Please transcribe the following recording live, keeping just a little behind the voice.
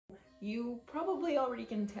you probably already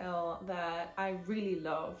can tell that I really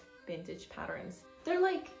love vintage patterns. They're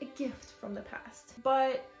like a gift from the past.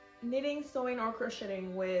 But knitting, sewing, or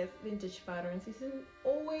crocheting with vintage patterns isn't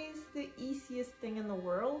always the easiest thing in the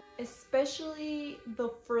world, especially the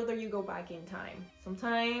further you go back in time.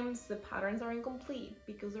 Sometimes the patterns are incomplete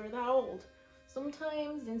because they're that old.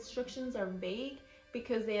 Sometimes the instructions are vague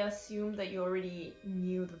because they assume that you already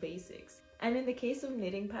knew the basics. And in the case of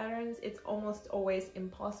knitting patterns, it's almost always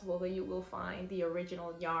impossible that you will find the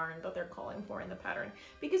original yarn that they're calling for in the pattern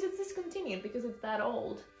because it's discontinued, because it's that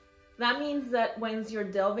old. That means that once you're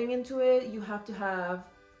delving into it, you have to have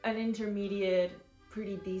an intermediate,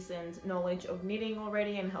 pretty decent knowledge of knitting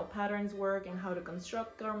already and how patterns work and how to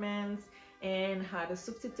construct garments and how to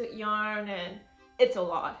substitute yarn, and it's a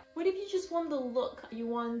lot. What if you just want the look, you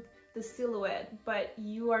want the silhouette, but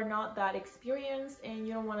you are not that experienced and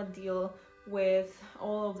you don't want to deal with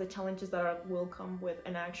all of the challenges that will come with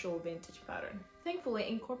an actual vintage pattern? Thankfully,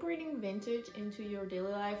 incorporating vintage into your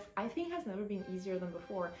daily life, I think, has never been easier than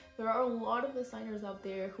before. There are a lot of designers out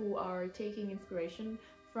there who are taking inspiration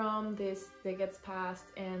from this decades past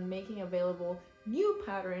and making available new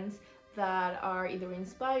patterns that are either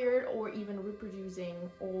inspired or even reproducing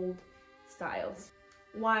old styles.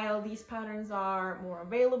 While these patterns are more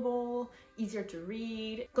available, easier to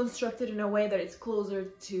read, constructed in a way that it's closer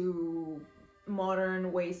to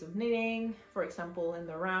modern ways of knitting, for example in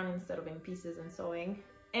the round instead of in pieces and sewing,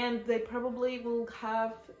 and they probably will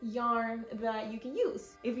have yarn that you can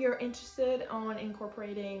use. If you're interested on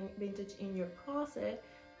incorporating vintage in your closet,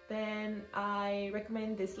 then I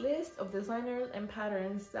recommend this list of designers and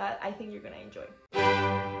patterns that I think you're gonna enjoy.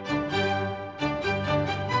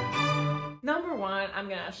 Number one, I'm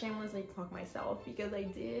gonna shamelessly plug myself because I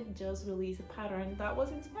did just release a pattern that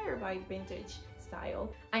was inspired by vintage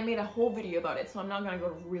style. I made a whole video about it, so I'm not gonna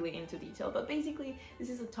go really into detail, but basically this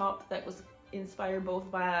is a top that was inspired both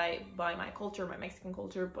by my culture, my Mexican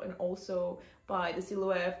culture, but also by the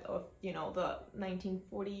silhouette of, you know, the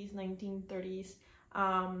 1940s, 1930s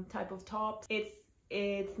type of tops.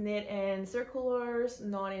 It's knit in circulars,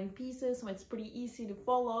 not in pieces, so it's pretty easy to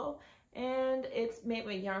follow. And it's made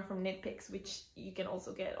with yarn from Knit Picks, which you can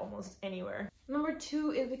also get almost anywhere. Number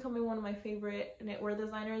two is becoming one of my favorite knitwear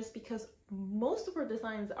designers because most of her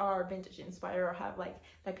designs are vintage inspired or have like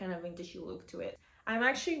that kind of vintage look to it. I'm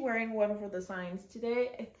actually wearing one of her designs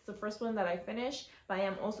today. It's the first one that I finished, but I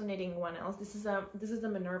am also knitting one else. This is a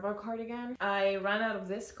Minerva cardigan. I ran out of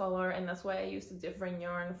this color and that's why I used a different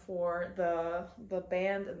yarn for the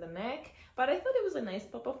band and the neck, but I thought it was a nice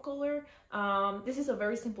pop of color. This is a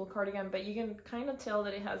very simple cardigan, but you can kind of tell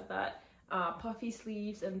that it has that puffy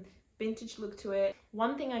sleeves and vintage look to it.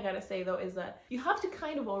 One thing I gotta say though is that you have to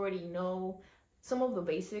kind of already know some of the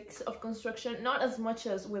basics of construction, not as much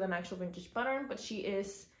as with an actual vintage pattern, but she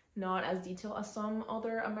is not as detailed as some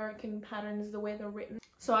other American patterns the way they're written.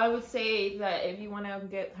 So I would say that if you want to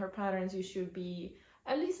get her patterns, you should be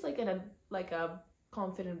at least like a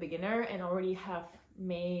confident beginner and already have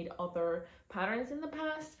made other patterns in the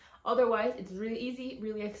past. Otherwise, it's really easy,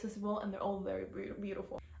 really accessible, and they're all very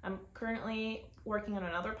beautiful. I'm currently working on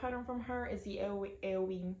another pattern from her. It's the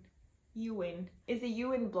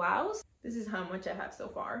Ewin blouse. This is how much I have so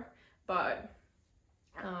far, but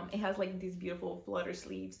it has like these beautiful flutter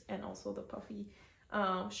sleeves and also the puffy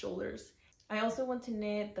shoulders. I also want to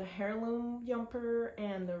knit the heirloom jumper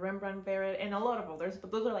and the Rembrandt beret and a lot of others,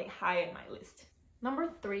 but those are like high in my list. Number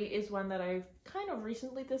three is one that I've kind of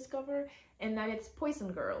recently discovered, and that it's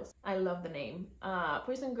Poison Girls. I love the name.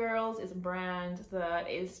 Poison Girls is a brand that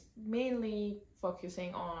is mainly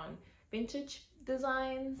focusing on vintage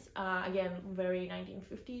designs, again, very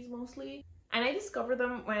 1950s mostly. And I discovered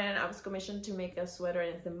them when I was commissioned to make a sweater,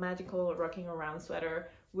 and it's the magical rocking around sweater,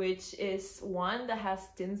 which is one that has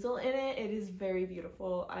tinsel in it. It is very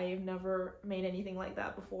beautiful. I've never made anything like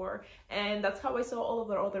that before, and that's how I saw all of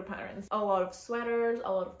their other patterns. A lot of sweaters,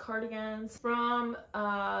 a lot of cardigans. From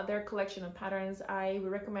their collection of patterns, I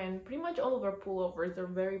would recommend pretty much all of their pullovers. They're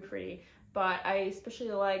very pretty, but I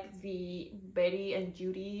especially like the Betty and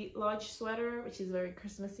Judy Lodge sweater, which is very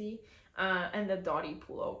Christmassy, and the Dottie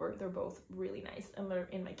pullover. They're both really nice and they're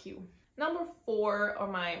in my queue. Number four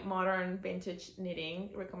of my modern vintage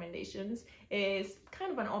knitting recommendations is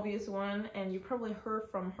kind of an obvious one, and you probably heard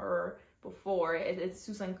from her before. It's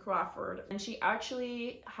Susan Crawford, and she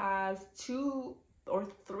actually has 2 or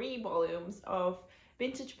 3 volumes of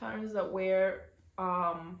vintage patterns that were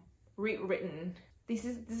rewritten. This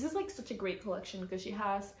is like such a great collection because she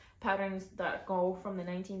has patterns that go from the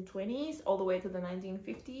 1920s all the way to the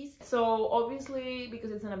 1950s. So obviously,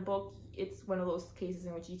 because it's in a book, it's one of those cases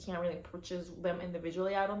in which you can't really purchase them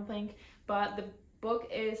individually, I don't think. But the book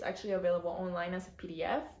is actually available online as a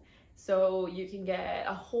PDF, so you can get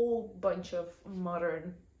a whole bunch of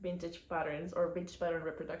modern vintage patterns or vintage pattern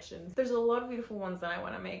reproductions. There's a lot of beautiful ones that I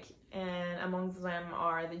want to make, and amongst them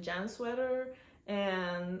are the Jan sweater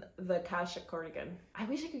and the Kasha cardigan. I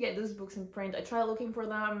wish I could get those books in print. I tried looking for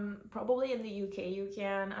them. Probably in the UK you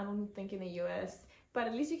can. I don't think in the US, but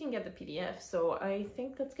at least you can get the PDF. So I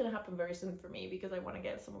think that's gonna happen very soon for me because I want to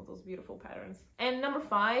get some of those beautiful patterns. And number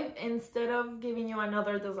 5, instead of giving you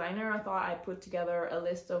another designer, I thought I'd put together a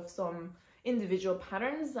list of some individual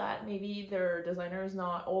patterns that maybe their designer is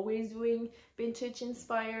not always doing vintage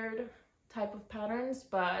inspired type of patterns,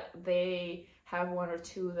 but they have 1 or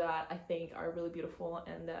 2 that I think are really beautiful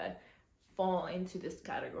and that fall into this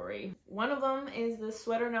category. One of them is the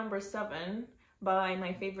sweater number 7 by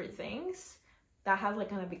My Favorite Things. That has like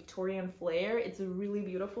kind of Victorian flair. It's really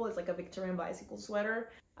beautiful. It's like a Victorian bicycle sweater.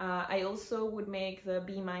 I also would make the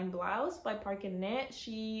Be Mine blouse by Park and Knit.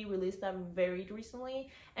 She released that very recently,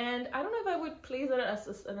 and I don't know if I would place it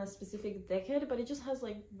as in a specific decade, but it just has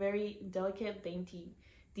like very delicate, dainty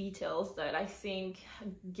details that I think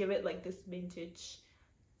give it like this vintage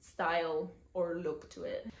style or look to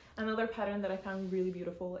it. Another pattern that I found really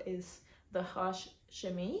beautiful is the Hush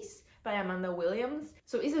Chemise by Amanda Williams.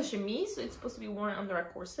 So it's a chemise, so it's supposed to be worn under a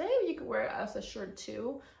corset. You could wear it as a shirt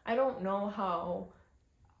too. I don't know how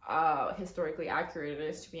historically accurate it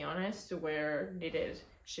is, to be honest, to wear knitted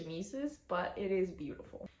chemises, but it is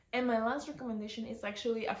beautiful. And my last recommendation is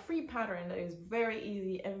actually a free pattern that is very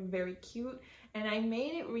easy and very cute, and I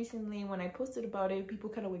made it recently. When I posted about it, people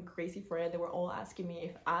kind of went crazy for it. They were all asking me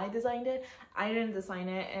if I designed it. I didn't design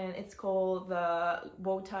it, and it's called the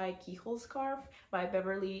Bowtie Keyhole Scarf by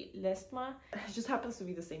Beverly Lestma. It just happens to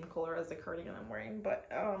be the same color as the cardigan I'm wearing, but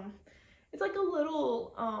it's like a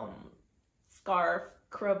little scarf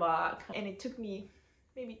cravat, and it took me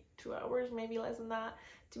maybe 2 hours, maybe less than that,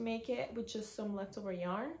 to make it with just some leftover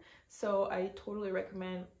yarn. So I totally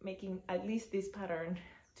recommend making at least this pattern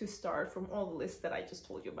to start from all the lists that I just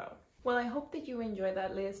told you about. Well, I hope that you enjoyed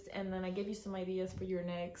that list, and then I gave you some ideas for your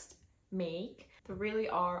next make. There really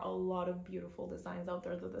are a lot of beautiful designs out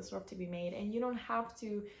there that deserve to be made, and you don't have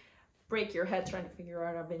to break your head trying to figure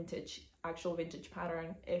out a actual vintage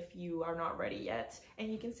pattern if you are not ready yet,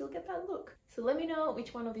 and you can still get that look. So let me know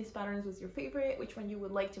which one of these patterns was your favorite, which one you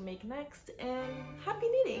would like to make next, and happy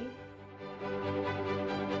knitting!